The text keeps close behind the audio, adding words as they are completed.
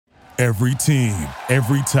Every team,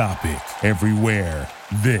 every topic, everywhere.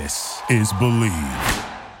 This is Believe.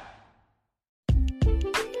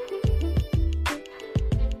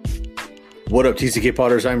 What up, TCK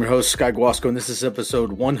Potters? I'm your host, Sky Guasco, and this is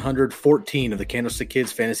episode 114 of the Candlestick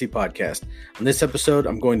Kids Fantasy Podcast. On this episode,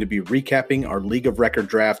 I'm going to be recapping our League of Record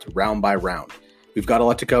draft round by round. We've got a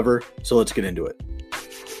lot to cover, so let's get into it.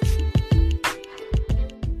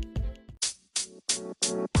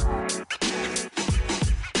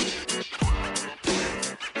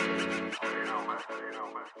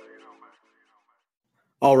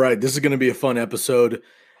 All right, this is going to be a fun episode.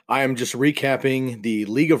 I am just recapping the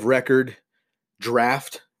League of Record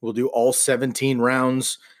draft. We'll do all 17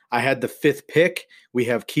 rounds. I had the fifth pick. We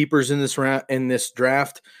have keepers in this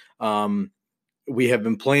draft. We have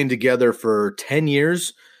been playing together for 10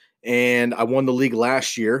 years, and I won the league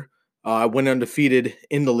last year. I went undefeated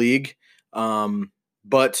in the league,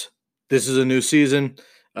 but this is a new season.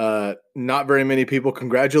 Not very many people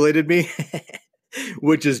congratulated me,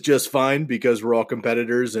 which is just fine because we're all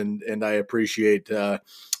competitors, and I appreciate the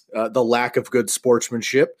lack of good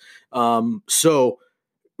sportsmanship. So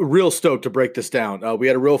real stoked to break this down. We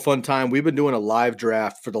had a real fun time. We've been doing a live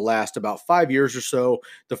draft for the last about 5 years or so.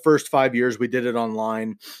 The first 5 years we did it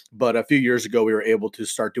online, but a few years ago we were able to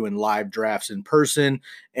start doing live drafts in person.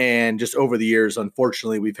 And just over the years,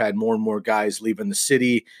 unfortunately, we've had more and more guys leaving the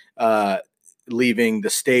city, leaving the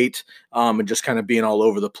state, and just kind of being all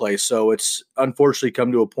over the place. So it's unfortunately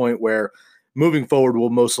come to a point where moving forward, we'll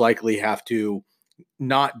most likely have to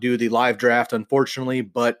not do the live draft, unfortunately,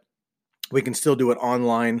 but we can still do it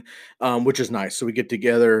online, which is nice. So we get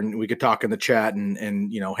together and we could talk in the chat and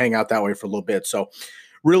hang out that way for a little bit. So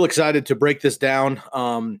real excited to break this down.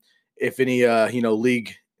 If any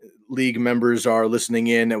league members are listening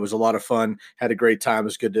in, it was a lot of fun. Had a great time. It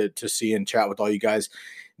was good to see and chat with all you guys.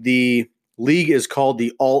 The league is called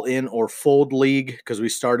the All In or Fold League because we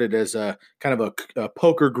started as a kind of a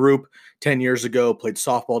poker group 10 years ago, played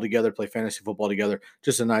softball together, played fantasy football together.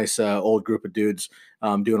 Just a nice old group of dudes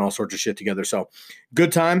doing all sorts of shit together. So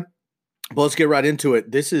good time. But let's get right into it.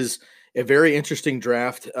 This is a very interesting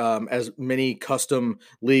draft, as many custom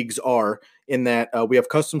leagues are, in that we have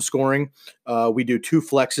custom scoring. We do 2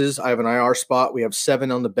 flexes. I have an IR spot. We have 7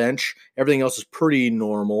 on the bench. Everything else is pretty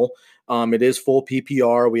normal. It is full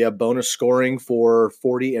PPR. We have bonus scoring for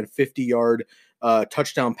 40 and 50-yard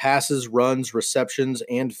touchdown passes, runs, receptions,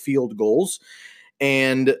 and field goals.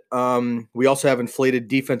 And we also have inflated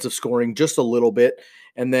defensive scoring just a little bit.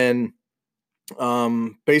 And then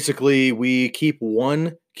basically we keep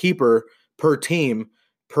one keeper per team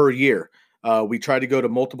per year. We tried to go to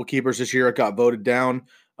multiple keepers this year. It got voted down.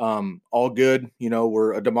 All good.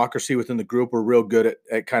 We're a democracy within the group. We're real good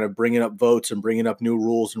at kind of bringing up votes and bringing up new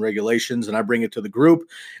rules and regulations. And I bring it to the group.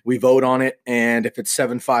 We vote on it. And if it's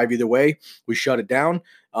 7-5 either way, we shut it down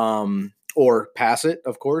or pass it,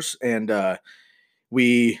 of course. And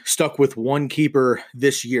we stuck with one keeper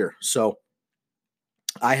this year. So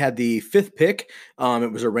I had the 5th pick.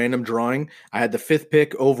 It was a random drawing. I had the 5th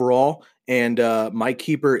pick overall. And my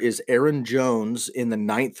keeper is Aaron Jones in the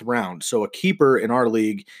 9th round. So a keeper in our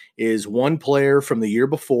league is one player from the year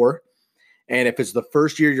before. And if it's the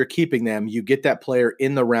first year you're keeping them, you get that player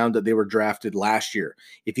in the round that they were drafted last year.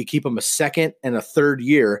 If you keep them a second and a third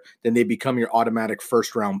year, then they become your automatic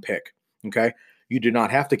first round pick. Okay. You do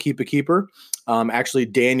not have to keep a keeper. Actually,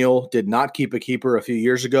 Daniel did not keep a keeper a few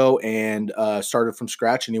years ago and started from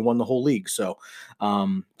scratch, and he won the whole league. So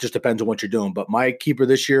just depends on what you're doing. But my keeper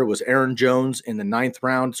this year was Aaron Jones in the 9th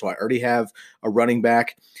round. So I already have a running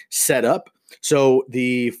back set up. So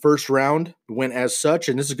the first round went as such,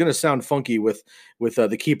 and this is going to sound funky with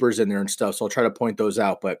the keepers in there and stuff. So I'll try to point those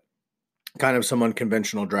out, but kind of some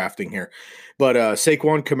unconventional drafting here. But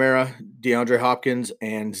Saquon, Kamara, DeAndre Hopkins,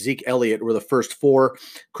 and Zeke Elliott were the first 4.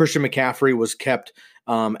 Christian McCaffrey was kept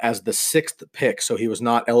as the 6th pick, so he was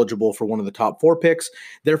not eligible for one of the top 4 picks.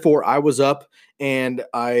 Therefore, I was up, and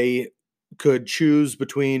I could choose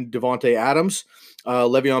between Devontae Adams,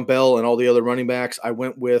 Le'Veon Bell, and all the other running backs. I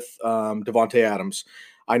went with Devontae Adams.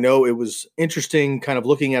 I know it was interesting kind of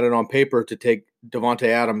looking at it on paper to take Devontae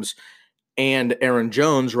Adams and Aaron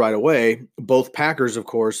Jones right away, both Packers, of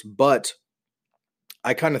course, but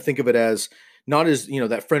I kind of think of it as not as,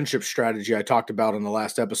 that friendship strategy I talked about in the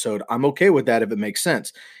last episode. I'm okay with that if it makes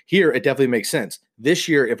sense. Here, it definitely makes sense. This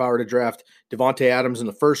year, if I were to draft Devontae Adams in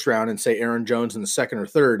the first round and say Aaron Jones in the second or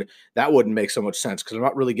third, that wouldn't make so much sense because I'm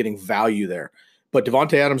not really getting value there. But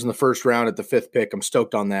Devontae Adams in the first round at the 5th pick, I'm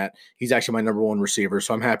stoked on that. He's actually my number 1 receiver,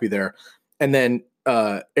 so I'm happy there. And then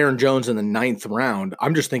Aaron Jones in the 9th round,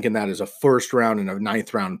 I'm just thinking that as a first round and a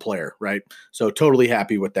 9th round player, right? So totally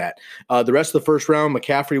happy with that. The rest of the first round,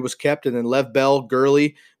 McCaffrey was kept, and then Lev Bell,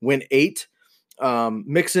 Gurley went 8.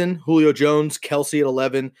 Mixon, Julio Jones, Kelsey at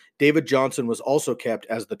 11. David Johnson was also kept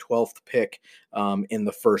as the 12th pick in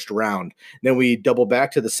the first round. Then we double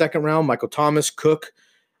back to the second round. Michael Thomas, Cook,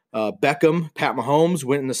 Beckham, Pat Mahomes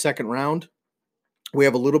went in the second round. We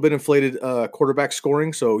have a little bit inflated quarterback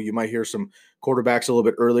scoring, so you might hear some quarterbacks a little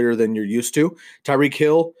bit earlier than you're used to. Tyreek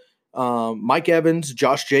Hill, Mike Evans,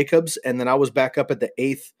 Josh Jacobs, and then I was back up at the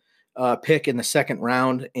 8th pick in the second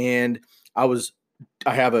round, and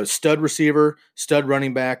I have a stud receiver, stud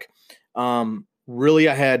running back. Really,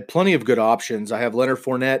 I had plenty of good options. I have Leonard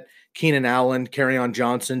Fournette, Keenan Allen, Kerryon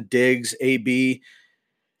Johnson, Diggs, AB.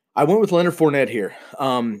 I went with Leonard Fournette here,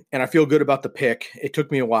 and I feel good about the pick. It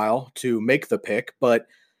took me a while to make the pick, but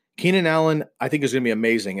Keenan Allen, I think, is going to be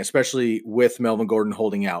amazing, especially with Melvin Gordon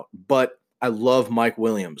holding out. But I love Mike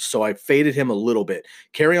Williams, so I faded him a little bit.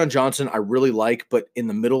 Kerryon Johnson, I really like, but in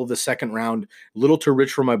the middle of the second round, a little too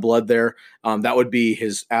rich for my blood there. That would be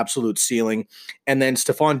his absolute ceiling. And then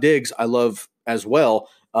Stephon Diggs, I love as well.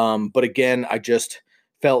 But again, I just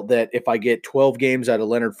felt that if I get 12 games out of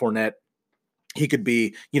Leonard Fournette, he could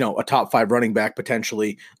be, a top 5 running back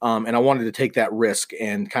potentially. And I wanted to take that risk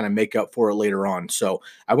and kind of make up for it later on. So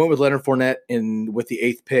I went with Leonard Fournette with the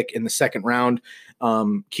 8th pick in the second round.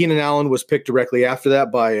 Keenan Allen was picked directly after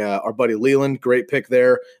that by our buddy Leland. Great pick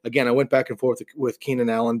there. Again, I went back and forth with Keenan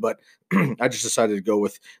Allen, but I just decided to go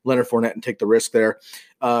with Leonard Fournette and take the risk there.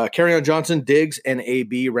 Kerryon Johnson, Diggs, and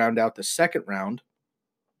AB round out the second round.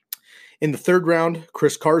 In the third round,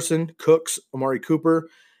 Chris Carson, Cooks, Amari Cooper,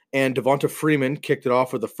 and Devonta Freeman kicked it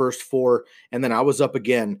off for the first 4, and then I was up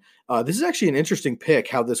again. This is actually an interesting pick,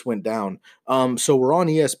 how this went down. So we're on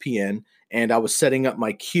ESPN, and I was setting up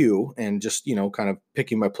my queue and just, kind of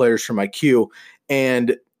picking my players from my queue,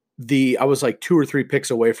 and I was like 2 or 3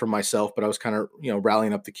 picks away from myself, but I was kind of,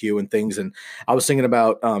 rallying up the queue and things, and I was thinking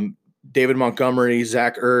about David Montgomery,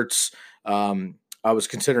 Zach Ertz. I was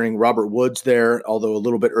considering Robert Woods there, although a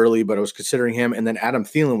little bit early, but I was considering him, and then Adam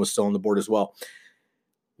Thielen was still on the board as well.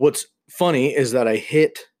 What's funny is that I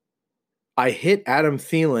hit Adam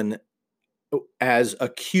Thielen as a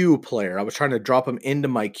queue player. I was trying to drop him into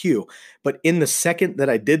my queue, but in the second that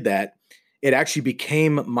I did that, it actually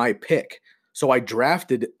became my pick. So I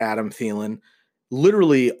drafted Adam Thielen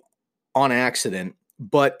literally on accident,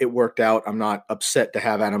 but it worked out. I'm not upset to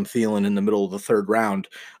have Adam Thielen in the middle of the third round.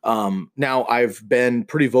 Now, I've been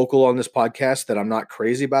pretty vocal on this podcast that I'm not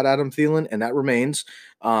crazy about Adam Thielen, and that remains.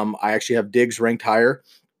 I actually have Diggs ranked higher.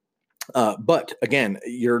 But again,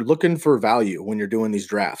 you're looking for value when you're doing these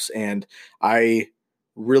drafts. And I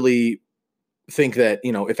really think that,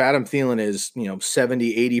 if Adam Thielen is,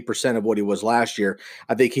 70, 80% of what he was last year,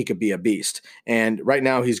 I think he could be a beast. And right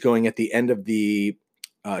now he's going at the end of the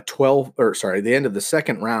the end of the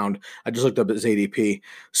second round. I just looked up his ADP.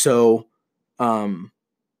 So,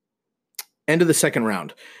 end of the second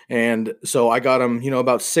round. And so I got him,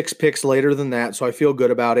 about 6 picks later than that. So I feel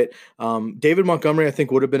good about it. David Montgomery, I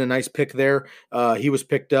think, would have been a nice pick there. He was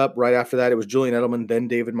picked up right after that. It was Julian Edelman, then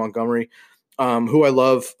David Montgomery, who I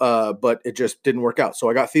love, but it just didn't work out. So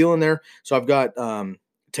I got Thielen there. So I've got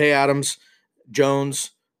Tay Adams,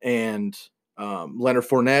 Jones, and Leonard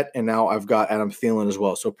Fournette, and now I've got Adam Thielen as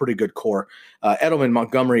well. So pretty good core. Edelman,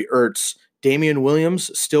 Montgomery, Ertz, Damian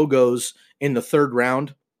Williams still goes in the third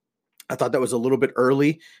round. I thought that was a little bit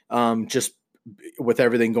early, just with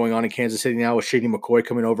everything going on in Kansas City now with Shady McCoy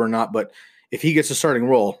coming over or not. But if he gets a starting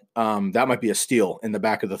role, that might be a steal in the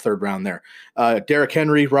back of the third round there. Derrick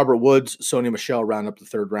Henry, Robert Woods, Sony Michel round up the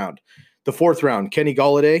third round. The fourth round, Kenny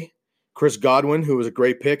Golladay, Chris Godwin, who was a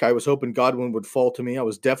great pick. I was hoping Godwin would fall to me. I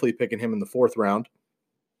was definitely picking him in the fourth round.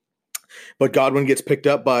 But Godwin gets picked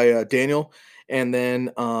up by Daniel. And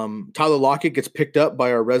then Tyler Lockett gets picked up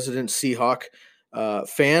by our resident Seahawk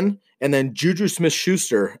fan. And then Juju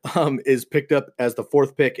Smith-Schuster is picked up as the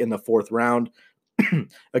 4th pick in the 4th round.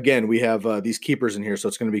 Again, we have these keepers in here, so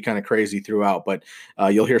it's going to be kind of crazy throughout, but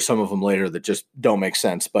you'll hear some of them later that just don't make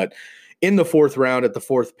sense. But in the 4th round at the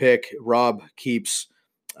 4th pick, Rob keeps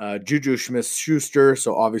Juju Smith-Schuster,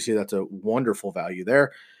 so obviously that's a wonderful value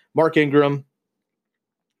there. Mark Ingram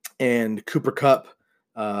and Cooper Kupp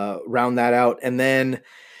round that out. And then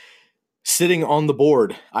sitting on the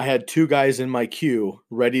board, I had 2 guys in my queue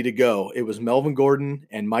ready to go. It was Melvin Gordon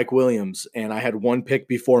and Mike Williams, and I had 1 pick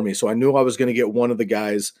before me. So I knew I was going to get one of the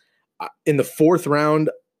guys. In the 4th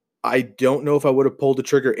round, I don't know if I would have pulled the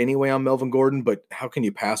trigger anyway on Melvin Gordon, but how can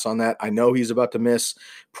you pass on that? I know he's about to miss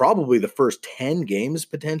probably the first 10 games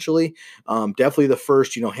potentially. Definitely the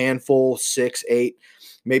first, handful, 6, 8,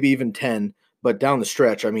 maybe even 10. But down the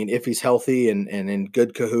stretch, I mean, if he's healthy and in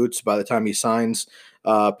good cahoots by the time he signs,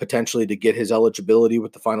 potentially to get his eligibility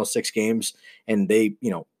with the final 6 games, and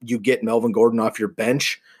you get Melvin Gordon off your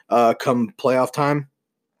bench come playoff time,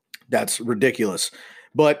 that's ridiculous.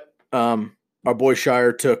 But our boy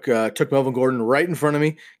Shire took Melvin Gordon right in front of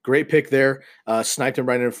me. Great pick there. Sniped him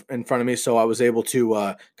right in front of me, so I was able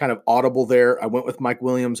to kind of audible there. I went with Mike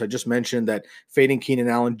Williams. I just mentioned that fading Keenan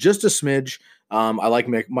Allen just a smidge. I like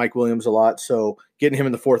Mike Williams a lot, so getting him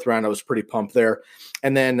in the 4th round, I was pretty pumped there.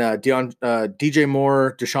 And then DJ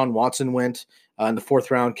Moore, Deshaun Watson went in the 4th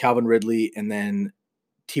round, Calvin Ridley, and then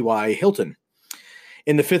T.Y. Hilton.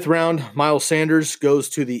 In the 5th round, Miles Sanders goes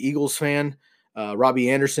to the Eagles fan. Robbie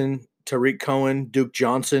Anderson, Tariq Cohen, Duke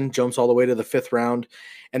Johnson jumps all the way to the 5th round.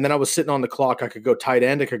 And then I was sitting on the clock. I could go tight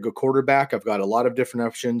end. I could go quarterback. I've got a lot of different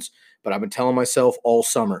options, but I've been telling myself all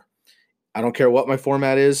summer, I don't care what my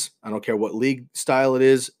format is. I don't care what league style it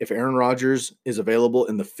is. If Aaron Rodgers is available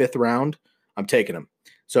in the 5th round, I'm taking him.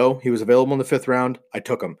 So he was available in the 5th round. I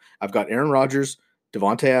took him. I've got Aaron Rodgers,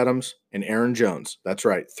 Devontae Adams, and Aaron Jones. That's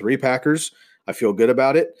right. 3 Packers. I feel good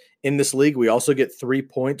about it. In this league, we also get 3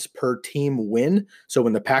 points per team win. So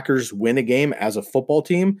when the Packers win a game as a football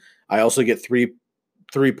team, I also get 3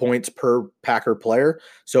 points per Packer player.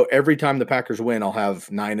 So every time the Packers win, I'll have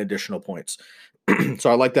 9 additional points. So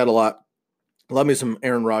I like that a lot. Love me some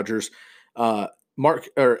Aaron Rodgers.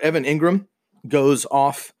 Evan Ingram goes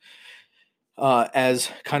off as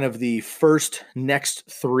kind of the first next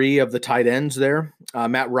 3 of the tight ends there.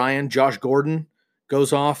 Matt Ryan, Josh Gordon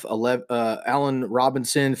goes off. Allen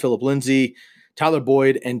Robinson, Phillip Lindsay, Tyler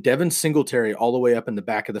Boyd, and Devin Singletary all the way up in the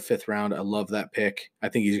back of the 5th round. I love that pick. I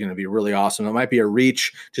think he's going to be really awesome. It might be a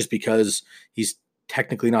reach just because he's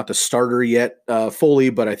technically not the starter yet fully,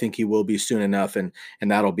 but I think he will be soon enough, and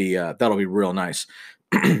that'll be real nice.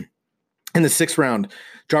 In the 6th round,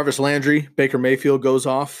 Jarvis Landry, Baker Mayfield goes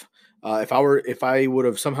off. If I would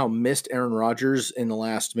have somehow missed Aaron Rodgers in the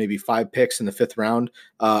last maybe 5 picks in the 5th round,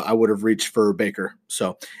 I would have reached for Baker.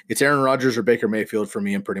 So it's Aaron Rodgers or Baker Mayfield for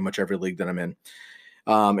me in pretty much every league that I'm in.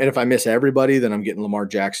 And if I miss everybody, then I'm getting Lamar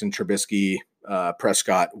Jackson, Trubisky,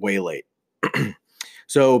 Prescott way late.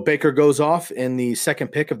 So Baker goes off in the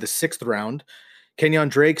 2nd pick of the 6th round. Kenyon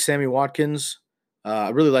Drake, Sammy Watkins. I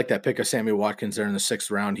really like that pick of Sammy Watkins there in the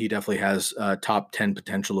 6th round. He definitely has top 10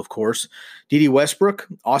 potential, of course. Dede Westbrook,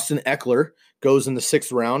 Austin Eckler goes in the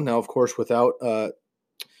 6th round. Now, of course, without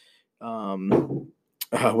Melvin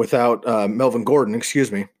Gordon,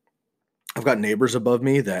 excuse me. I've got neighbors above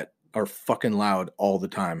me that are fucking loud all the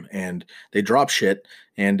time, and they drop shit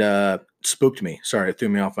and spooked me. Sorry, it threw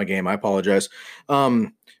me off my game. I apologize.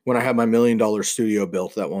 When I have my $1 million studio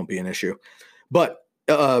built, that won't be an issue. But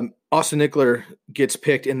Austin Eckler gets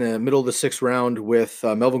picked in the middle of the 6th round with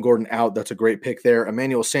Melvin Gordon out. That's a great pick there.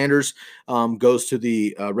 Emmanuel Sanders goes to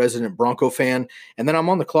the resident Bronco fan. And then I'm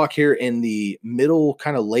on the clock here in the middle,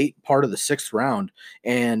 kind of late part of the 6th round,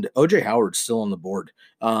 and OJ Howard's still on the board.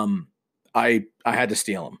 I had to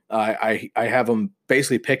steal him. I have him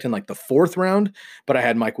basically picked in like the 4th round, but I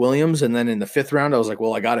had Mike Williams. And then in the 5th round, I was like,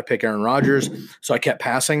 well, I got to pick Aaron Rodgers. So I kept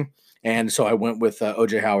passing. And so I went with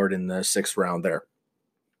OJ Howard in the 6th round there.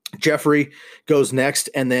 Jeffrey goes next,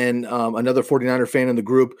 and then another 49er fan in the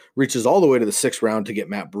group reaches all the way to the 6th round to get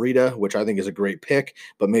Matt Breida, which I think is a great pick,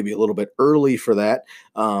 but maybe a little bit early for that.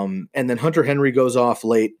 And then Hunter Henry goes off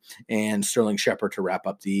late, and Sterling Shepard to wrap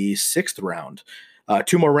up the 6th round.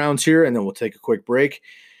 2 more rounds here, and then we'll take a quick break.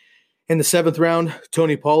 In the 7th round,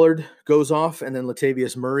 Tony Pollard goes off, and then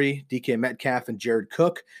Latavius Murray, DK Metcalf, and Jared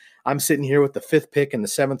Cook. I'm sitting here with the 5th pick in the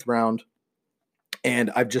 7th round.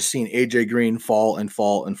 And I've just seen AJ Green fall and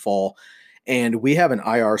fall and fall. And we have an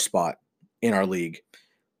IR spot in our league.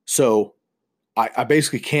 So I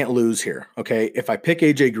basically can't lose here. Okay. If I pick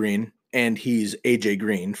AJ Green and he's AJ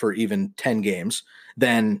Green for even 10 games,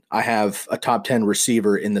 then I have a top 10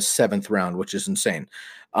 receiver in the 7th round, which is insane.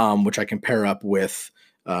 Which I can pair up with,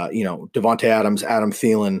 Devontae Adams, Adam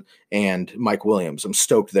Thielen, and Mike Williams. I'm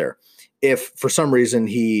stoked there. If for some reason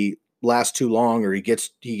he lasts too long or he gets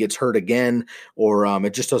hurt again or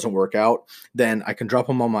it just doesn't work out, then I can drop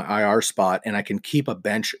him on my IR spot and I can keep a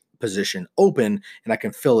bench position open and I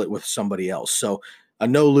can fill it with somebody else. So a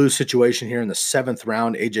no-lose situation here in the 7th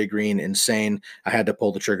round. AJ Green, insane. I had to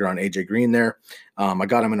pull the trigger on AJ Green there. I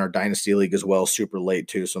got him in our Dynasty League as well, super late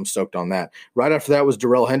too, so I'm stoked on that. Right after that was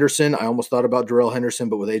Darrell Henderson. I almost thought about Darrell Henderson,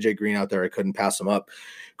 but with AJ Green out there, I couldn't pass him up.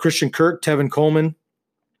 Christian Kirk, Tevin Coleman,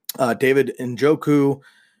 David Njoku,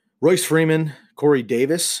 Royce Freeman, Corey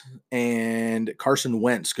Davis, and Carson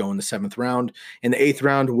Wentz go in the 7th round. In the 8th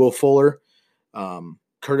round, Will Fuller,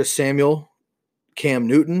 Curtis Samuel, Cam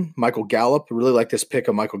Newton, Michael Gallup. I really like this pick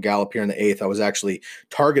of Michael Gallup here in the 8th. I was actually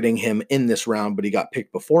targeting him in this round, but he got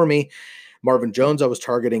picked before me. Marvin Jones I was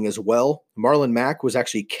targeting as well. Marlon Mack was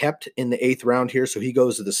actually kept in the 8th round here, so he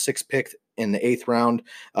goes to the 6th pick in the 8th round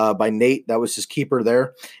by Nate. That was his keeper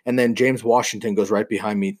there. And then James Washington goes right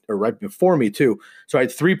behind me, or right before me too. So I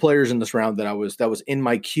had 3 players in this round that was in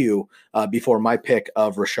my queue before my pick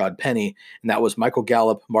of Rashad Penny, and that was Michael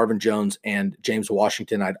Gallup, Marvin Jones, and James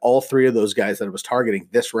Washington. I had all 3 of those guys that I was targeting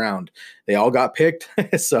this round. They all got picked.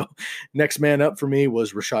 So next man up for me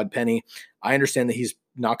was Rashad Penny. I understand that he's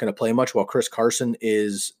not going to play much while Chris Carson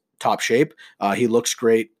is top shape. He looks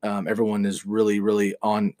great. Everyone is really, really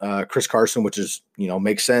on Chris Carson, which is,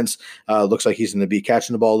 makes sense. Looks like he's going to be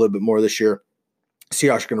catching the ball a little bit more this year.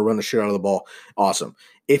 Seahawks are going to run the shit out of the ball. Awesome.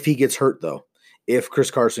 If he gets hurt, though, if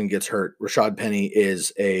Chris Carson gets hurt, Rashad Penny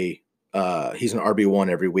is he's an RB1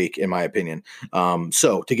 every week, in my opinion.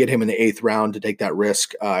 So to get him in the 8th round, to take that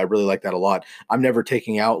risk, I really like that a lot. I'm never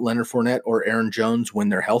taking out Leonard Fournette or Aaron Jones when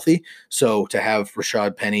they're healthy. So to have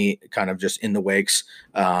Rashad Penny kind of just in the wakes,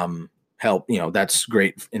 help, that's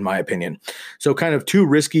great in my opinion. So kind of 2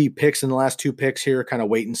 risky picks in the last 2 picks here, kind of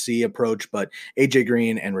wait and see approach, but AJ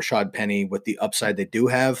Green and Rashad Penny with the upside they do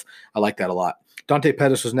have, I like that a lot. Dante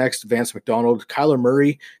Pettis was next, Vance McDonald. Kyler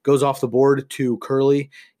Murray goes off the board to Curly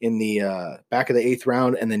in the back of the 8th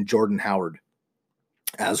round, and then Jordan Howard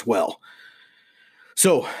as well.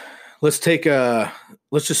 So let's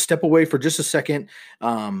just step away for just a second.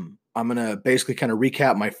 I'm going to basically kind of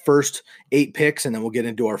recap my first 8 picks, and then we'll get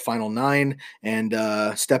into our final 9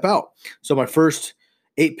 and step out. So my first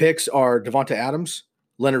 8 picks are Devonta Adams,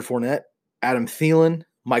 Leonard Fournette, Adam Thielen,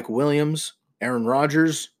 Mike Williams, Aaron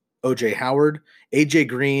Rodgers, OJ Howard, AJ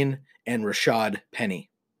Green, and Rashad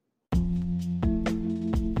Penny.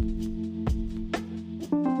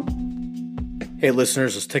 Hey,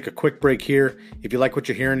 listeners, let's take a quick break here. If you like what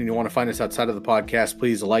you're hearing and you want to find us outside of the podcast,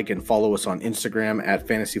 please like and follow us on Instagram at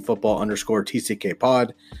fantasyfootball_TCK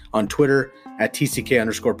pod, on Twitter at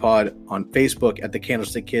TCK_pod, on Facebook at the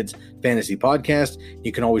Candlestick Kids Fantasy Podcast.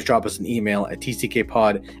 You can always drop us an email at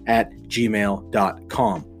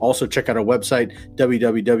tckpod@gmail.com. Also, check out our website,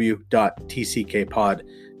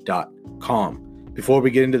 www.tckpod.com. Before we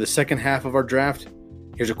get into the second half of our draft,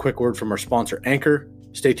 here's a quick word from our sponsor, Anchor.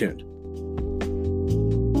 Stay tuned.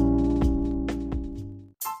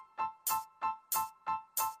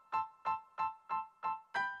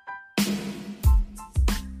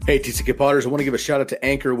 Hey, TCK Potters, I want to give a shout out to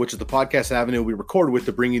Anchor, which is the podcast avenue we record with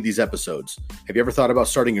to bring you these episodes. Have you ever thought about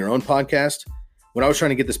starting your own podcast? When I was trying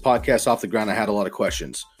to get this podcast off the ground, I had a lot of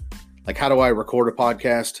questions. Like, how do I record a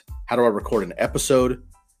podcast? How do I record an episode?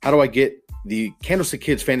 How do I get the Candlestick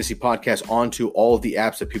Kids Fantasy Podcast onto all of the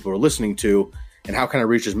apps that people are listening to? And how can I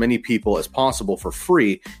reach as many people as possible for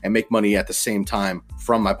free and make money at the same time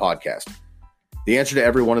from my podcast? The answer to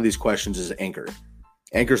every one of these questions is Anchor.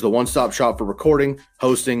 Anchor is the one-stop shop for recording,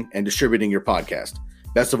 hosting, and distributing your podcast.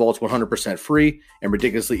 Best of all, it's 100% free and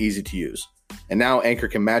ridiculously easy to use. And now Anchor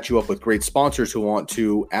can match you up with great sponsors who want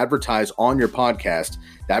to advertise on your podcast.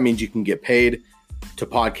 That means you can get paid to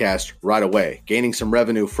podcast right away. Gaining some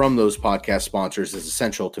revenue from those podcast sponsors is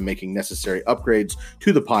essential to making necessary upgrades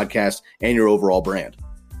to the podcast and your overall brand.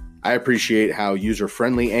 I appreciate how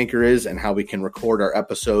user-friendly Anchor is and how we can record our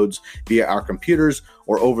episodes via our computers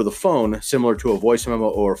or over the phone, similar to a voice memo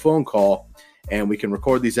or a phone call. And we can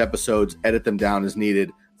record these episodes, edit them down as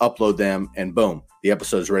needed, upload them, and boom, the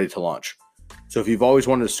episode is ready to launch. So if you've always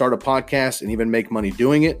wanted to start a podcast and even make money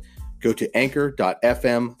doing it, go to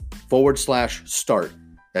anchor.fm/start.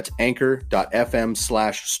 That's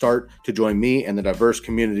anchor.fm/start to join me and the diverse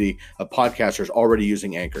community of podcasters already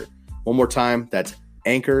using Anchor. One more time, that's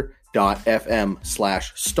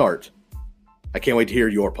anchor.fm/start. I can't wait to hear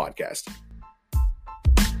your podcast.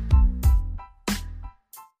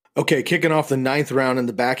 Okay, kicking off the 9th round in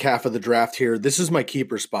the back half of the draft here. This is my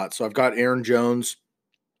keeper spot. So I've got Aaron Jones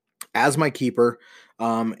as my keeper.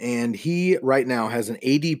 And he right now has an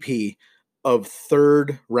ADP of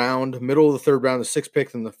 3rd round, middle of the 3rd round, the 6th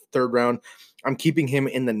pick in the 3rd round. I'm keeping him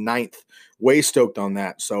in the 9th. Way stoked on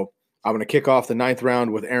that. So I'm going to kick off the 9th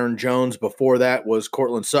round with Aaron Jones. Before that was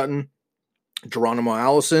Cortland Sutton, Geronimo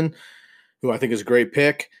Allison, who I think is a great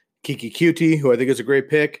pick, Kiki Cutie, who I think is a great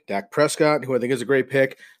pick, Dak Prescott, who I think is a great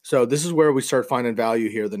pick. So this is where we start finding value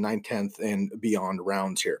here, the 9th, 10th, and beyond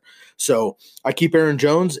rounds here. So I keep Aaron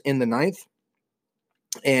Jones in the 9th.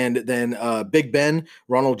 And then Big Ben,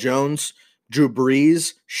 Ronald Jones, Drew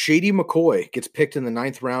Brees, Shady McCoy gets picked in the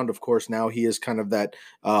 9th round. Of course, now he is kind of that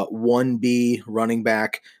 1B running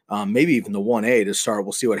back, maybe even the 1A to start.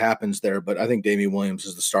 We'll see what happens there, but I think Damian Williams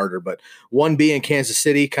is the starter. But 1B in Kansas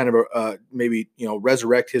City, kind of maybe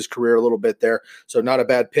resurrect his career a little bit there. So not a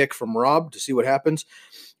bad pick from Rob to see what happens.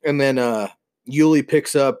 And then Yuli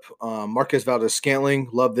picks up Marquez Valdes-Scantling.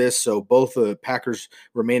 Love this. So both the Packers'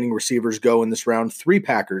 remaining receivers go in this round. 3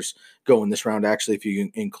 Packers go in this round, actually, if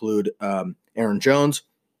you include Aaron Jones.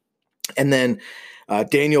 And then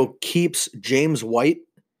Daniel keeps James White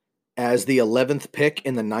as the 11th pick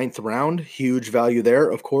in the 9th round. Huge value there,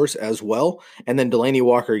 of course, as well. And then Delaney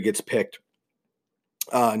Walker gets picked.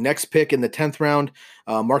 Next pick in the 10th round,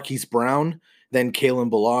 Marquise Brown, then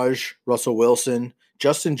Kalen Ballage, Russell Wilson,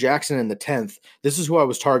 Justin Jackson in the 10th. This is who I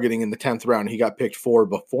was targeting in the 10th round. He got picked 4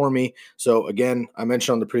 before me. So again, I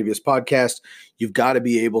mentioned on the previous podcast, you've got to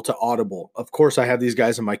be able to audible. Of course, I have these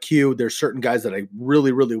guys in my queue. There's certain guys that I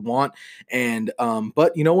really, really want. And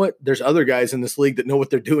but you know what? There's other guys in this league that know what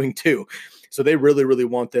they're doing too. So they really, really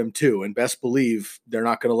want them too. And best believe they're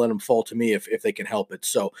not going to let them fall to me if they can help it.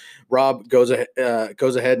 So Rob goes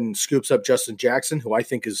ahead and scoops up Justin Jackson, who I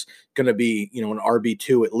think is going to be, an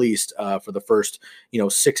RB2 at least for the first,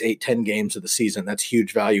 6, 8, 10 games of the season. That's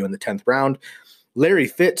huge value in the 10th round. Larry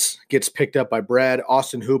Fitz gets picked up by Brad,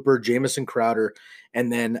 Austin Hooper, Jamison Crowder,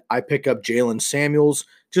 and then I pick up Jalen Samuels,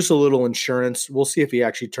 just a little insurance. We'll see if he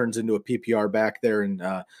actually turns into a PPR back there in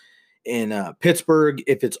Pittsburgh.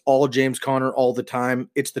 If it's all James Conner all the time,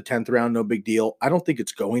 it's the 10th round, no big deal. I don't think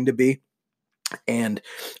it's going to be. And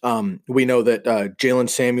we know that Jalen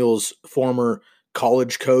Samuels' former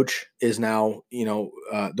college coach is now,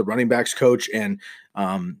 the running backs coach. And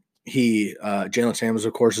Jalen Samuels,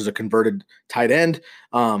 of course, is a converted tight end.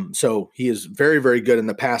 So he is very, very good in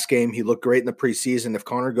the pass game. He looked great in the preseason. If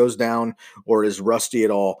Connor goes down or is rusty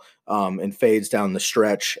at all and fades down the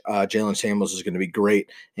stretch, Jalen Samuels is going to be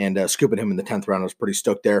great. And scooping him in the 10th round, I was pretty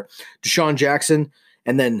stoked there. Deshaun Jackson.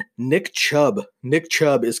 And then Nick Chubb. Nick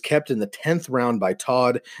Chubb is kept in the 10th round by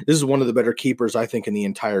Todd. This is one of the better keepers, I think, in the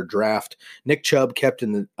entire draft. Nick Chubb kept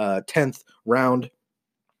in the 10th round.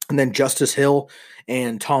 And then Justice Hill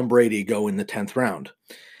and Tom Brady go in the 10th round.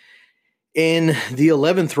 In the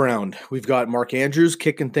 11th round, we've got Mark Andrews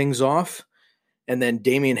kicking things off. And then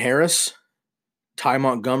Damian Harris, Ty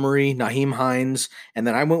Montgomery, Naheem Hines. And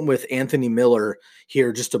then I went with Anthony Miller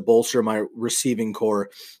here just to bolster my receiving core.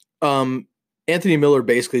 Anthony Miller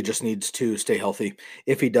basically just needs to stay healthy.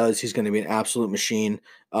 If he does, he's going to be an absolute machine.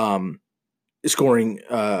 Scoring,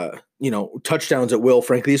 touchdowns at will.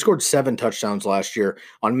 Frankly, he scored 7 touchdowns last year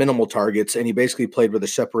on minimal targets, and he basically played with a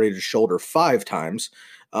separated shoulder 5 times.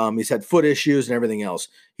 He's had foot issues and everything else.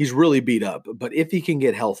 He's really beat up. But if he can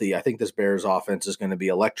get healthy, I think this Bears offense is going to be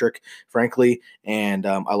electric, frankly. And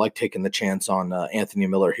I like taking the chance on Anthony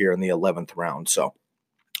Miller here in the 11th round. So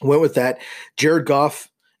went with that. Jared Goff,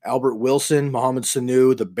 Albert Wilson, Mohamed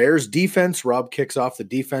Sanu, the Bears defense. Rob kicks off the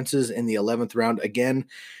defenses in the 11th round. Again,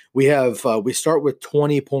 we start with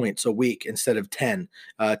 20 points a week instead of 10.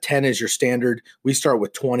 10 is your standard. We start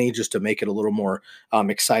with 20 just to make it a little more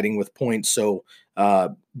exciting with points. So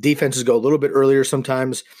defenses go a little bit earlier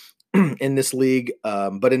sometimes in this league.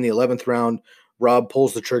 But in the 11th round, Rob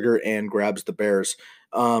pulls the trigger and grabs the Bears.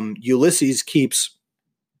 Ulysses keeps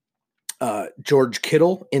George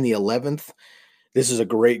Kittle in the 11th. This is a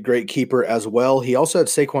great, great keeper as well. He also had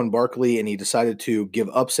Saquon Barkley, and he decided to give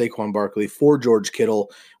up Saquon Barkley for George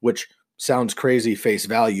Kittle, which sounds crazy face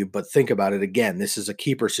value, but think about it again. This is a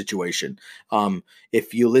keeper situation.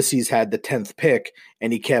 If Ulysses had the 10th pick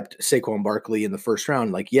and he kept Saquon Barkley in the first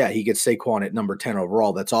round, he gets Saquon at number 10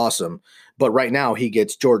 overall. That's awesome. But right now he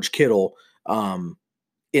gets George Kittle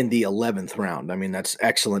in the 11th round. I mean, that's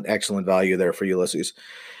excellent, excellent value there for Ulysses.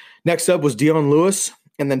 Next up was Dion Lewis,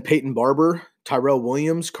 and then Peyton Barber, Tyrell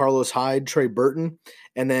Williams, Carlos Hyde, Trey Burton,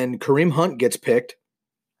 and then Kareem Hunt gets picked.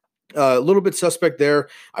 A little bit suspect there.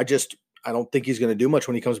 I don't think he's going to do much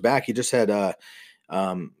when he comes back. He just had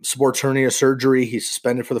sports hernia surgery. He's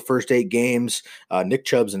suspended for the first 8 games. Nick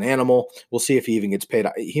Chubb's an animal. We'll see if he even gets paid.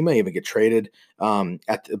 He may even get traded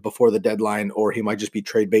before the deadline, or he might just be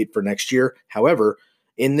trade bait for next year. However,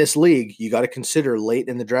 in this league, you got to consider late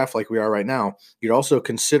in the draft like we are right now, you're also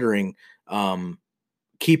considering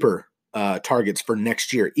keeper targets for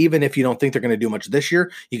next year. Even if you don't think they're going to do much this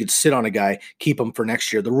year, you could sit on a guy, keep him for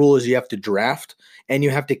next year. The rule is you have to draft and you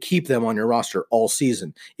have to keep them on your roster all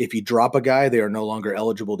season. If you drop a guy, they are no longer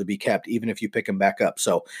eligible to be kept, even if you pick him back up.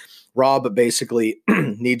 So Rob basically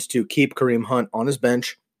needs to keep Kareem Hunt on his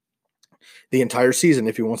bench, the entire season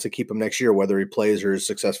if he wants to keep him next year, whether he plays or is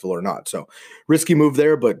successful or not. So risky move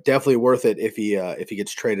there, but definitely worth it if he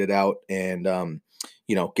gets traded out and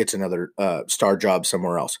gets another star job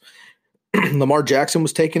somewhere else. Lamar Jackson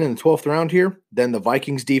was taken in the 12th round here. Then the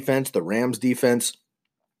Vikings defense, the Rams defense.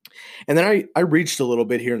 And then I reached a little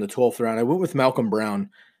bit here in the 12th round. I went with Malcolm Brown,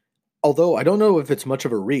 although I don't know if it's much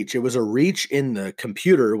of a reach. It was a reach in the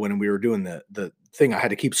computer when we were doing the thing. I had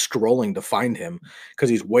to keep scrolling to find him because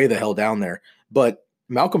he's way the hell down there. But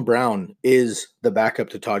Malcolm Brown is the backup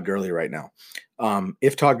to Todd Gurley right now.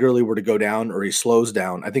 If Todd Gurley were to go down or he slows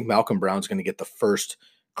down, I think Malcolm Brown's going to get the first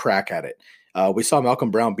crack at it. We saw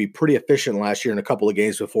Malcolm Brown be pretty efficient last year in a couple of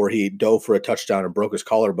games before he dove for a touchdown and broke his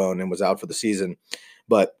collarbone and was out for the season.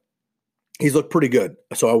 But he's looked pretty good.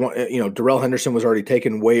 So I want, Darrell Henderson was already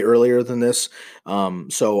taken way earlier than this.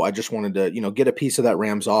 So I just wanted to, get a piece of that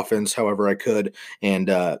Rams offense however I could. And,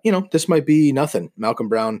 this might be nothing. Malcolm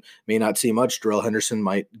Brown may not see much. Darrell Henderson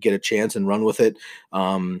might get a chance and run with it.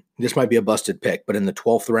 This might be a busted pick, but in the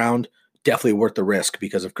 12th round, definitely worth the risk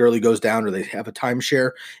because if Gurley goes down or they have a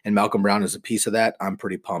timeshare and Malcolm Brown is a piece of that, I'm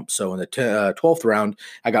pretty pumped. So in the 12th round,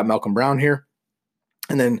 I got Malcolm Brown here.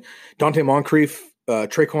 And then Dante Moncrief,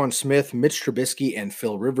 Traquan Smith, Mitch Trubisky, and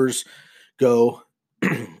Phil Rivers go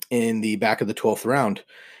in the back of the 12th round.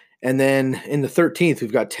 And then in the 13th,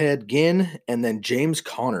 we've got Ted Ginn and then James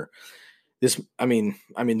Conner. The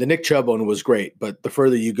Nick Chubb one was great, but the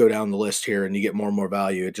further you go down the list here and you get more and more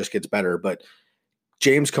value, it just gets better. But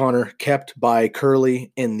James Conner kept by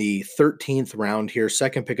Curley in the 13th round here,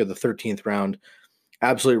 second pick of the 13th round.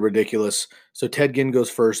 Absolutely ridiculous. So Ted Ginn goes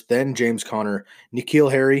first, then James Conner. N'Keal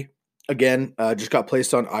Harry, again, just got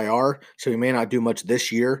placed on IR, so he may not do much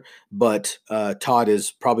this year, but Todd is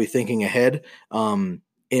probably thinking ahead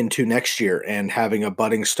into next year and having a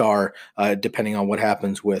budding star depending on what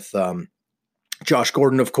happens with Josh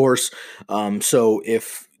Gordon, of course. So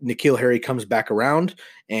if N'Keal Harry comes back around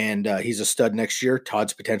and he's a stud next year,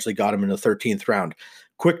 Todd's potentially got him in the 13th round.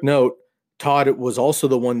 Quick note, Todd was also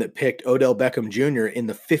the one that picked Odell Beckham Jr. in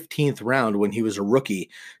the 15th round when he was a rookie,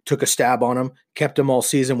 took a stab on him, kept him all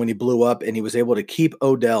season when he blew up, and he was able to keep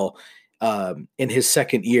Odell in his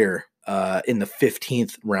second year in the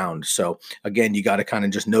 15th round. So, again, you got to kind of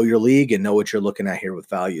just know your league and know what you're looking at here with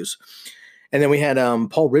values. And then we had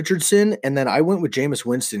Paul Richardson, and then I went with Jameis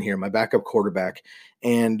Winston here, my backup quarterback.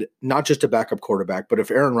 And not just a backup quarterback, but if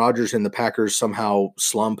Aaron Rodgers and the Packers somehow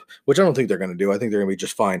slump, which I don't think they're going to do, I think they're going to be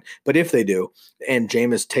just fine. But if they do, and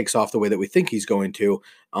Jameis takes off the way that we think he's going to,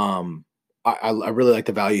 I really like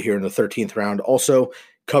the value here in the 13th round. Also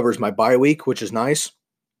covers my bye week, which is nice.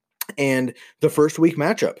 And the first week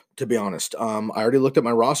matchup, to be honest. I already looked at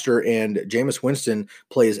my roster, and Jameis Winston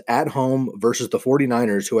plays at home versus the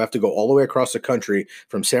 49ers, who have to go all the way across the country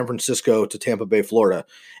from San Francisco to Tampa Bay, Florida.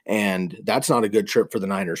 And that's not a good trip for the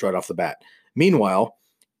Niners right off the bat. Meanwhile,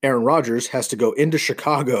 Aaron Rodgers has to go into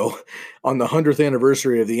Chicago on the 100th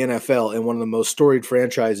anniversary of the NFL and one of the most storied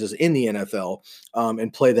franchises in the NFL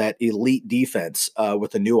and play that elite defense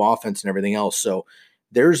with a new offense and everything else. So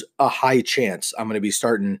there's a high chance I'm going to be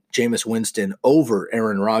starting Jameis Winston over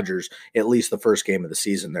Aaron Rodgers at least the first game of the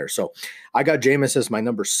season there. So I got Jameis as my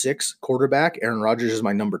number 6 quarterback. Aaron Rodgers is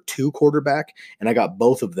my number 2 quarterback, and I got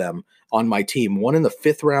both of them on my team. One in the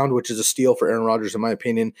 5th round, which is a steal for Aaron Rodgers in my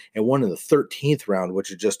opinion, and one in the 13th round,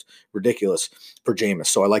 which is just ridiculous for Jameis.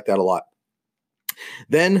 So I like that a lot.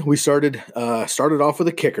 Then we started off with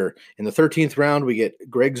a kicker. In the 13th round, we get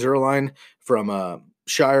Greg Zuerlein from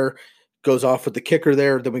Shire. Goes off with the kicker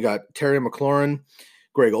there. Then we got Terry McLaurin,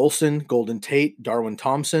 Greg Olsen, Golden Tate, Darwin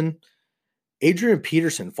Thompson. Adrian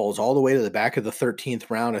Peterson falls all the way to the back of the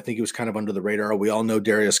 13th round. I think he was kind of under the radar. We all know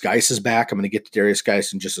Darius Geis is back. I'm going to get to Darius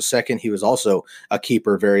Geis in just a second. He was also a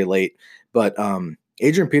keeper very late. But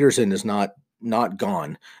Adrian Peterson is not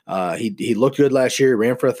gone. He looked good last year. He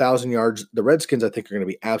ran for 1,000 yards. The Redskins, I think, are going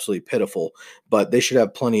to be absolutely pitiful, but they should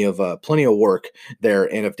have plenty of work there.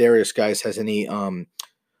 And if Darius Geis has any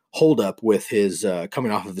hold up with his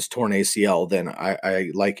coming off of this torn ACL, then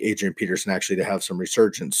I like Adrian Peterson actually to have some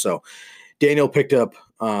resurgence. So Daniel picked up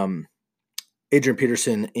Adrian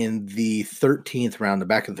Peterson in the 13th round, the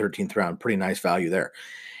back of the 13th round. Pretty nice value there.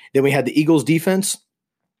 Then we had the Eagles defense,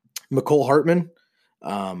 McCole Hartman,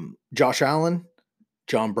 Josh Allen,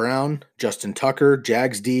 John Brown, Justin Tucker,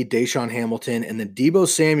 Jags D, Deshaun Hamilton, and then Deebo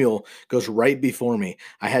Samuel goes right before me.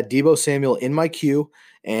 I had Deebo Samuel in my queue,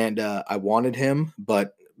 and I wanted him,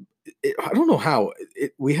 but I don't know how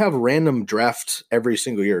we have random drafts every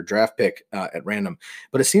single year, draft pick at random,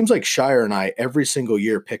 but it seems like Shire and I every single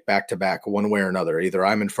year pick back to back one way or another. Either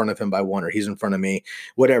I'm in front of him by one or he's in front of me,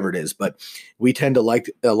 whatever it is. But we tend to like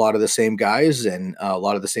a lot of the same guys and a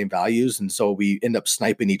lot of the same values. And so we end up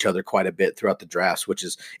sniping each other quite a bit throughout the drafts,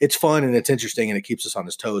 it's fun and it's interesting and it keeps us on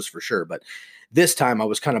his toes for sure. But this time I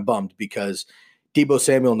was kind of bummed because Deebo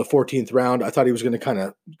Samuel in the 14th round, I thought he was going to kind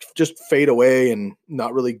of just fade away and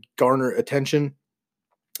not really garner attention.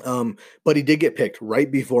 But he did get picked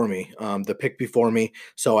right before me, the pick before me.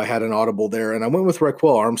 So I had an audible there. And I went with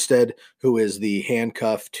Raquel Armstead, who is the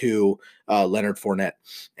handcuff to Leonard Fournette.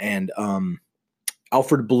 And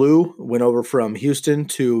Alfred Blue went over from Houston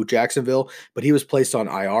to Jacksonville, but he was placed on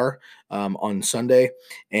IR on Sunday,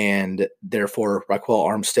 and therefore Raquel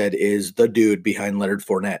Armstead is the dude behind Leonard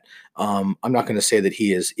Fournette. I'm not going to say that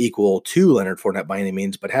he is equal to Leonard Fournette by any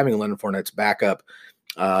means, but having Leonard Fournette's backup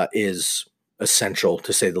is essential,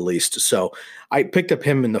 to say the least. So I picked up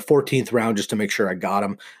him in the 14th round just to make sure I got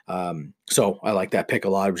him. So I like that pick a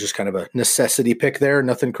lot. It was just kind of a necessity pick there,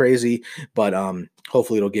 nothing crazy, but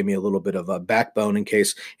hopefully it'll give me a little bit of a backbone in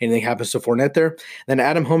case anything happens to Fournette there. Then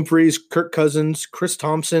Adam Humphries, Kirk Cousins, Chris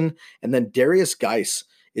Thompson, and then Darius Geis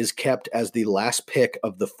is kept as the last pick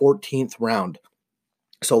of the 14th round.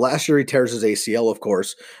 So last year he tears his ACL, of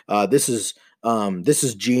course. This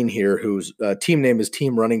is Gene here, whose team name is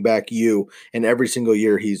Team Running Back U, and every single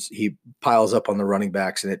year he piles up on the running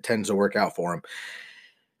backs, and it tends to work out for him.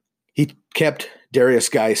 He kept Darius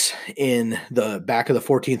Geis in the back of the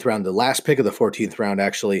 14th round, the last pick of the 14th round,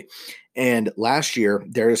 actually. And last year,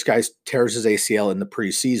 Darius Geis tears his ACL in the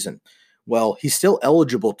preseason. Well, he's still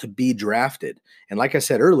eligible to be drafted. And like I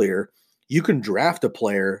said earlier, you can draft a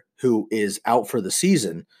player who is out for the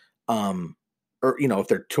season, or, if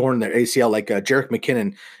they're torn their ACL, like Jerick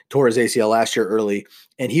McKinnon tore his ACL last year early,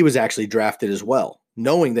 and he was actually drafted as well,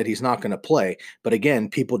 knowing that he's not going to play. But again,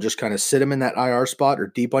 people just kind of sit him in that IR spot or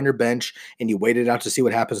deep on your bench, and you wait it out to see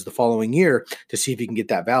what happens the following year to see if you can get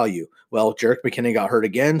that value. Well, Jerick McKinnon got hurt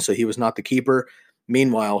again, so he was not the keeper.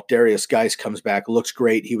 Meanwhile, Darius Geis comes back, looks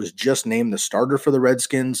great. He was just named the starter for the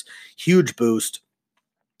Redskins. Huge boost.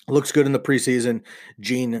 Looks good in the preseason.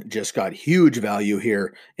 Gene just got huge value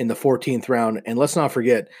here in the 14th round. And let's not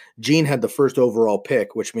forget, Gene had the first overall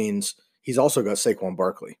pick, which means he's also got Saquon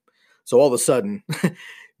Barkley. So all of a sudden,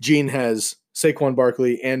 Gene has Saquon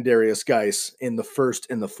Barkley and Darius Geis in the 1st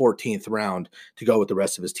and the 14th round to go with the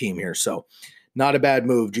rest of his team here. So not a bad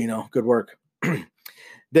move, Gino. Good work.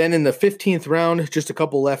 Then in the 15th round, just a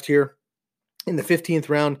couple left here. In the 15th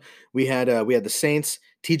round, we had the Saints,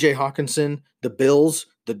 TJ Hawkinson, the Bills,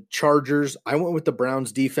 the Chargers. I went with the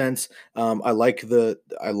Browns defense. I like the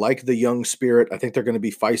young spirit. I think they're going to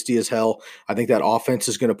be feisty as hell. I think that offense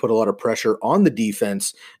is going to put a lot of pressure on the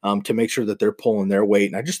defense to make sure that they're pulling their weight.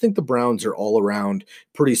 And I just think the Browns are all around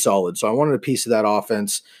pretty solid. So I wanted a piece of that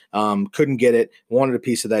offense. Couldn't get it. Wanted a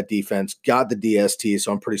piece of that defense. Got the DST.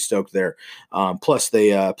 So I'm pretty stoked there. Plus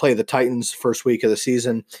they play the Titans first week of the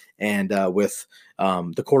season, and with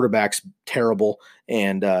the quarterback's terrible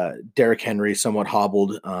and Derrick Henry somewhat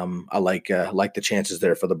hobbled. I like the chances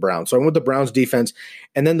there for the Browns. So I went with the Browns defense,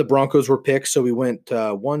 and then the Broncos were picked. So we went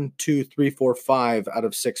 1, 2, 3, 4, 5 out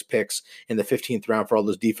of 6 picks in the 15th round for all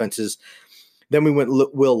those defenses. Then we went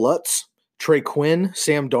Will Lutz, Trey Quinn,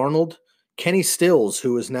 Sam Darnold, Kenny Stills,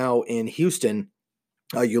 who is now in Houston.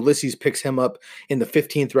 Ulysses picks him up in the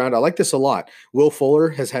 15th round. I like this a lot. Will Fuller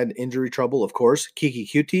has had injury trouble, of course. Kiki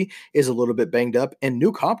Cutie is a little bit banged up, and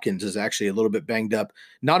Nuke Hopkins is actually a little bit banged up.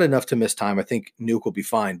 Not enough to miss time. I think Nuke will be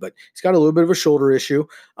fine, but he's got a little bit of a shoulder issue.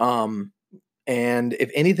 And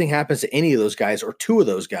if anything happens to any of those guys or two of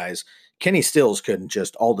those guys, Kenny Stills couldn't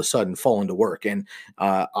just all of a sudden fall into work. And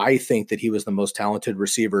I think that he was the most talented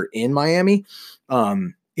receiver in Miami,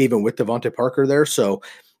 even with Devontae Parker there. So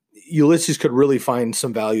Ulysses could really find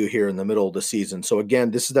some value here in the middle of the season. So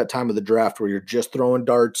again, this is that time of the draft where you're just throwing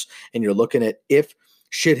darts and you're looking at, if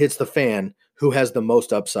shit hits the fan, who has the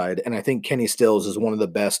most upside. And I think Kenny Stills is one of the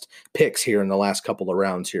best picks here in the last couple of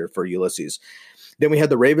rounds here for Ulysses. Then we had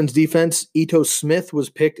the Ravens defense. Ito Smith was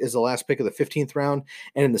picked as the last pick of the 15th round.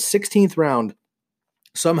 And in the 16th round,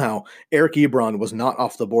 somehow Eric Ebron was not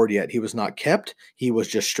off the board yet. He was not kept. He was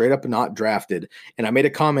just straight up not drafted. And I made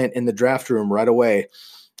a comment in the draft room right away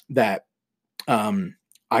that I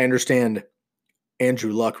understand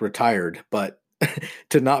Andrew Luck retired, but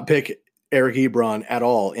to not pick Eric Ebron at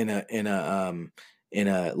all in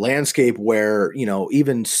a landscape where,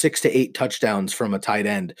 even 6 to 8 touchdowns from a tight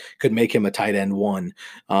end could make him a tight end 1.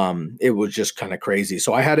 It was just kind of crazy.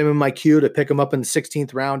 So I had him in my queue to pick him up in the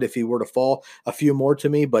 16th round if he were to fall a few more to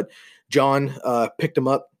me, but John picked him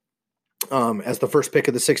up as the first pick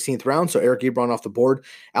of the 16th round. So Eric Ebron off the board.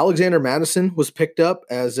 Alexander Madison was picked up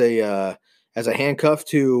as a handcuff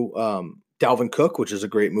to Dalvin Cook, which is a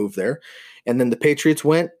great move there. And then the Patriots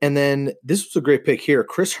went, and then this was a great pick here.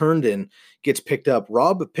 Chris Herndon gets picked up.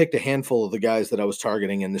 Rob picked a handful of the guys that I was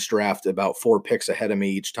targeting in this draft, about 4 picks ahead of me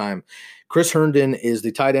each time. Chris Herndon is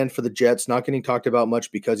the tight end for the Jets, not getting talked about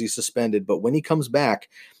much because he's suspended, but when he comes back,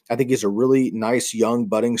 I think he's a really nice young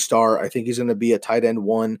budding star. I think he's going to be a tight end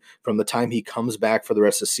 1 from the time he comes back for the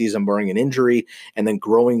rest of the season, barring an injury, and then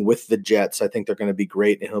growing with the Jets. I think they're going to be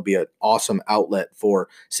great, and he'll be an awesome outlet for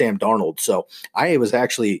Sam Darnold. So I was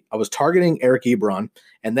targeting Eric Ebron,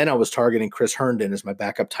 and then I was targeting Chris Herndon as my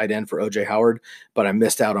backup tight end for OJ Howard, but I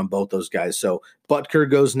missed out on both those guys. So Butker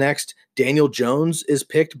goes next. Daniel Jones is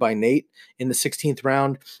picked by Nate in the 16th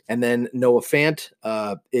round, and then Noah Fant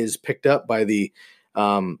is picked up by the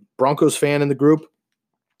Broncos fan in the group.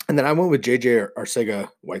 And then I went with JJ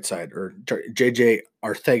Arcega-Whiteside, or JJ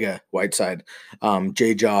Arcega-Whiteside,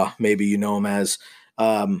 J-Jaw, maybe you know him as.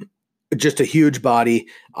 Just a huge body.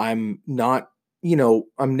 I'm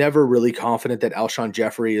never really confident that Alshon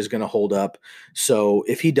Jeffrey is going to hold up. So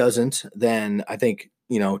if he doesn't, then I think,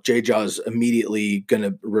 J-Jaw's immediately going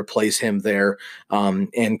to replace him there.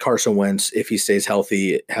 And Carson Wentz, if he stays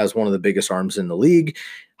healthy, has one of the biggest arms in the league.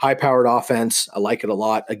 High-powered offense. I like it a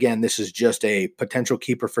lot. Again, this is just a potential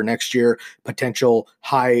keeper for next year, potential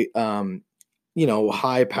high-powered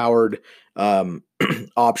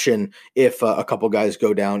option if a couple guys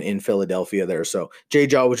go down in Philadelphia there. So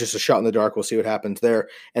J-Jaw was just a shot in the dark. We'll see what happens there.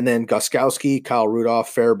 And then Gostkowski, Kyle Rudolph,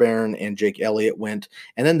 Fairbairn, and Jake Elliott went.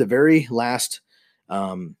 And then the very last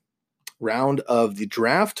round of the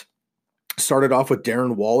draft started off with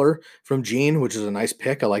Darren Waller from Gene, which is a nice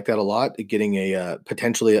pick. I like that a lot. Getting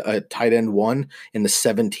potentially a tight end 1 in the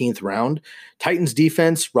 17th round. Titans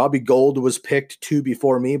defense, Robbie Gould was picked 2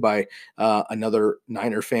 before me by another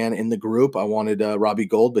Niner fan in the group. I wanted Robbie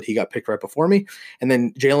Gould, but he got picked right before me. And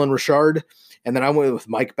then Jalen Richard. And then I went with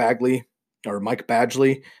Mike Badgley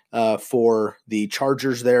for the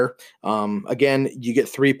Chargers there. Again, you get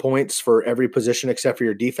 3 points for every position except for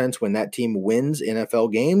your defense when that team wins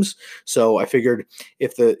NFL games. So I figured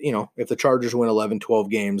if the Chargers win 11, 12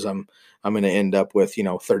 games, I'm going to end up with,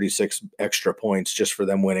 36 extra points just for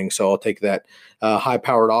them winning. So I'll take that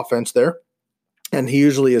high-powered offense there. And he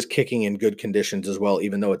usually is kicking in good conditions as well,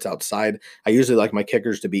 even though it's outside. I usually like my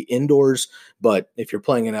kickers to be indoors, but if you're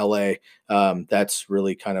playing in LA, that's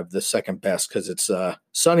really kind of the second best because it's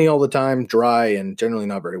sunny all the time, dry, and generally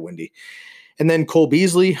not very windy. And then Cole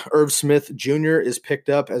Beasley, Irv Smith Jr. is picked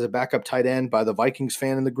up as a backup tight end by the Vikings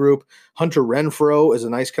fan in the group. Hunter Renfrow is a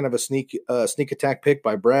nice kind of a sneak attack pick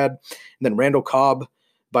by Brad. And then Randall Cobb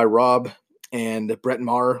by Rob and Brett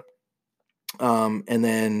Maher. And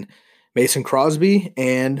then Mason Crosby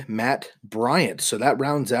and Matt Bryant. So that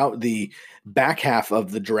rounds out the back half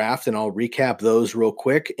of the draft, and I'll recap those real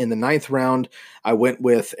quick. In the 9th round, I went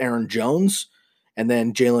with Aaron Jones, and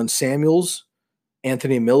then Jalen Samuels,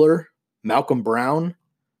 Anthony Miller, Malcolm Brown,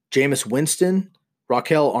 Jameis Winston,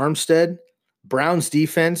 Raquel Armstead, Browns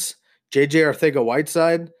defense, JJ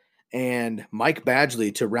Arcega-Whiteside, and Mike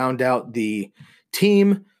Badgley to round out the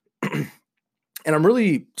team. And I'm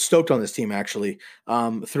really stoked on this team, actually.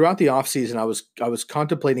 Throughout the offseason, I was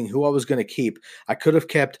contemplating who I was going to keep. I could have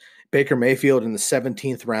kept Baker Mayfield in the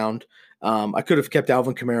 17th round. I could have kept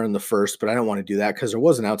Alvin Kamara in the 1st, but I don't want to do that because there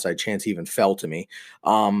was an outside chance he even fell to me.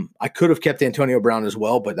 I could have kept Antonio Brown as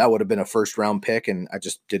well, but that would have been a 1st-round pick, and I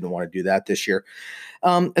just didn't want to do that this year.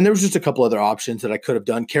 And there was just a couple other options that I could have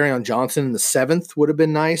done. Kerryon Johnson in the 7th would have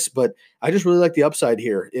been nice, but I just really like the upside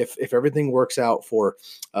here if everything works out for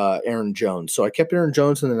Aaron Jones. So I kept Aaron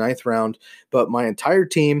Jones in the 9th round, but my entire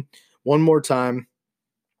team, one more time,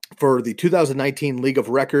 for the 2019 League of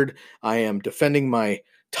Record, I am defending my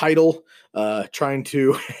title, trying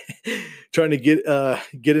to get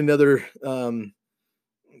another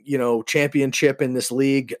championship in this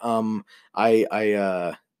league.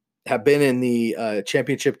 I have been in the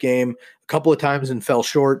championship game a couple of times and fell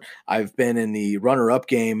short. I've been in the runner-up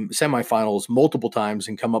game semifinals multiple times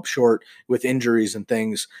and come up short with injuries and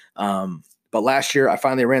things. But last year, I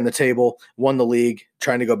finally ran the table, won the league,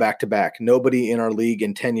 trying to go back-to-back. Nobody in our league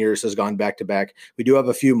in 10 years has gone back-to-back. We do have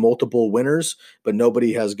a few multiple winners, but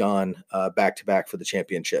nobody has gone back-to-back for the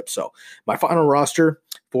championship. So my final roster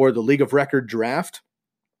for the League of Record draft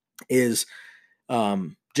is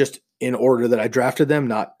just in order that I drafted them,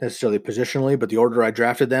 not necessarily positionally, but the order I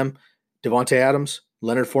drafted them: Devontae Adams,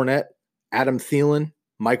 Leonard Fournette, Adam Thielen,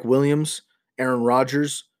 Mike Williams, Aaron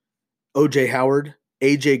Rodgers, OJ Howard,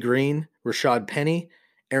 AJ Green, Rashad Penny,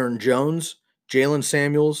 Aaron Jones, Jalen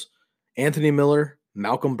Samuels, Anthony Miller,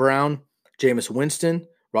 Malcolm Brown, Jameis Winston,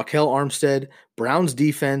 Raquel Armstead, Browns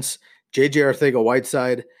defense, JJ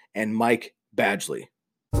Arcega-Whiteside, and Mike Badgley.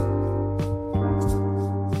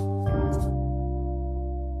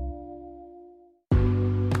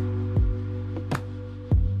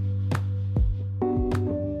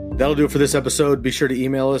 That'll do it for this episode. Be sure to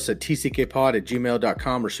email us at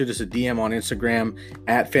tckpod@gmail.com or shoot us a DM on Instagram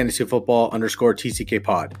at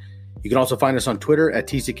fantasyfootball_tckpod. You can also find us on Twitter at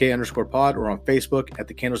tck_pod or on Facebook at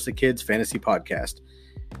the Candlestick Kids Fantasy Podcast.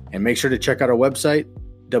 And make sure to check out our website,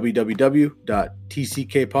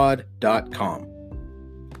 www.tckpod.com.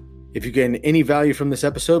 If you get any value from this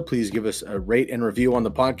episode, please give us a rate and review on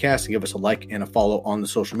the podcast and give us a like and a follow on the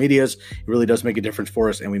social medias. It really does make a difference for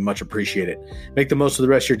us, and we much appreciate it. Make the most of the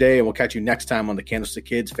rest of your day, and we'll catch you next time on the Candlestick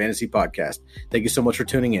Kids Fantasy Podcast. Thank you so much for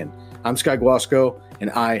tuning in. I'm Sky Guasco, and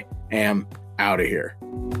I am out of here.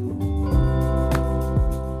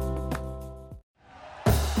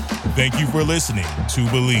 Thank you for listening to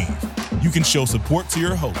Believe. You can show support to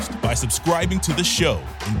your host by subscribing to the show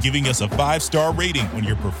and giving us a 5-star rating on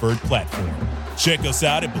your preferred platform. Check us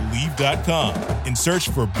out at Believe.com and search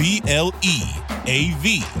for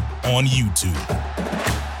BLEAV on YouTube.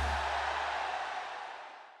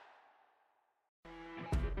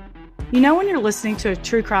 You know when you're listening to a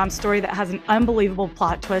true crime story that has an unbelievable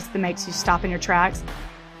plot twist that makes you stop in your tracks?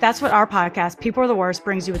 That's what our podcast, People Are the Worst,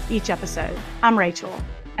 brings you with each episode. I'm Rachel.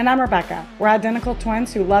 And I'm Rebecca. We're identical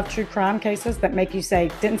twins who love true crime cases that make you say,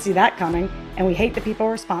 didn't see that coming, and we hate the people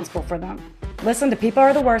responsible for them. Listen to People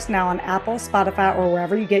Are the Worst now on Apple, Spotify, or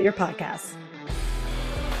wherever you get your podcasts.